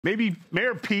Maybe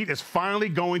Mayor Pete is finally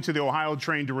going to the Ohio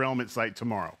train derailment site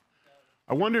tomorrow.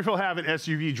 I wonder if he'll have an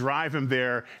SUV drive him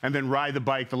there and then ride the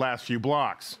bike the last few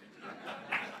blocks.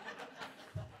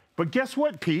 But guess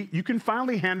what, Pete? You can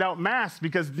finally hand out masks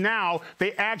because now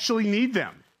they actually need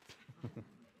them.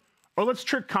 Or let's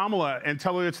trick Kamala and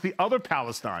tell her it's the other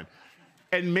Palestine.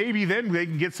 And maybe then they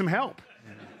can get some help.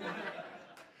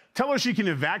 Tell her she can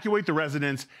evacuate the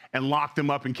residents and lock them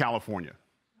up in California.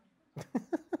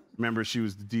 Remember, she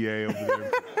was the DA over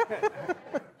there.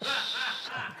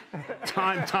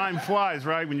 Time flies,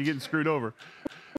 right, when you're getting screwed over.